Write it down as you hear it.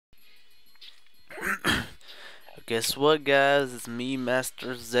Guess what, guys? It's me,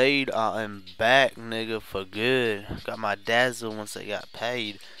 Master Zaid. I am back, nigga, for good. Got my dazzle once I got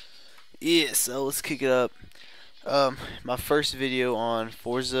paid. Yeah, so let's kick it up. My first video on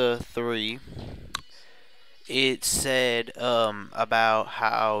Forza 3, it said about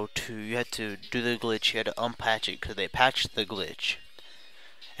how you had to do the glitch. You had to unpatch it because they patched the glitch.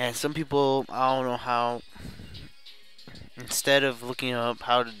 And some people, I don't know how, instead of looking up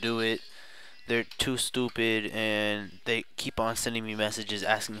how to do it, they're too stupid and they keep on sending me messages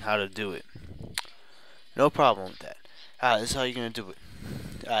asking how to do it. No problem with that. Alright, this is how you're gonna do it.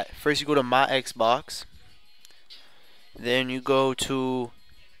 Alright, first you go to my Xbox. Then you go to.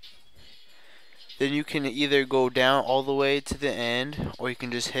 Then you can either go down all the way to the end, or you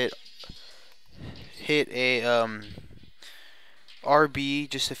can just hit a RB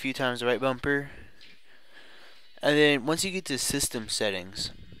just a few times, the right bumper. And then once you get to system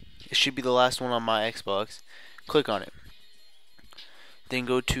settings, it should be the last one on my Xbox. Click on it. Then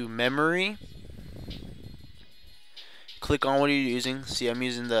go to memory. Click on what you're using. See, I'm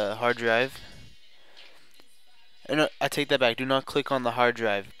using the hard drive. No, I take that back. Do not click on the hard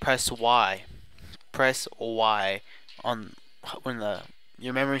drive. Press Y. Press Y on when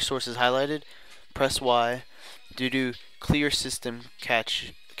your memory source is highlighted. Press Y. Do clear system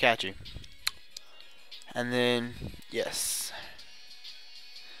caching. And then yes.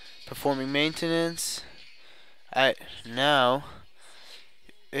 Performing maintenance. Now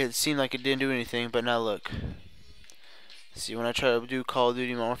it seemed like it didn't do anything, but now look. See, when I try to do Call of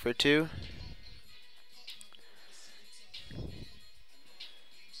Duty Modern Warfare 2,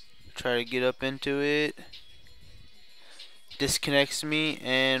 try to get up into it, disconnects me,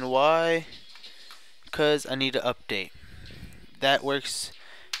 and why? Because I need to update. That works.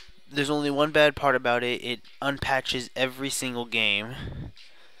 There's only one bad part about it. It unpatches every single game.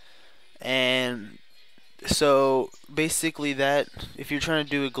 And so basically that, if you're trying to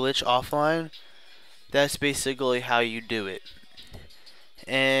do a glitch offline, that's basically how you do it.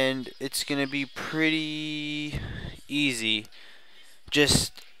 And it's gonna be pretty easy.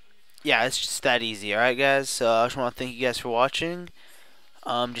 Yeah, it's just that easy. Alright, guys, so I just want to thank you guys for watching.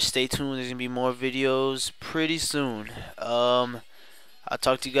 Just stay tuned. There's gonna be more videos pretty soon. I'll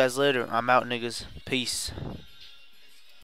talk to you guys later. I'm out, niggas. Peace.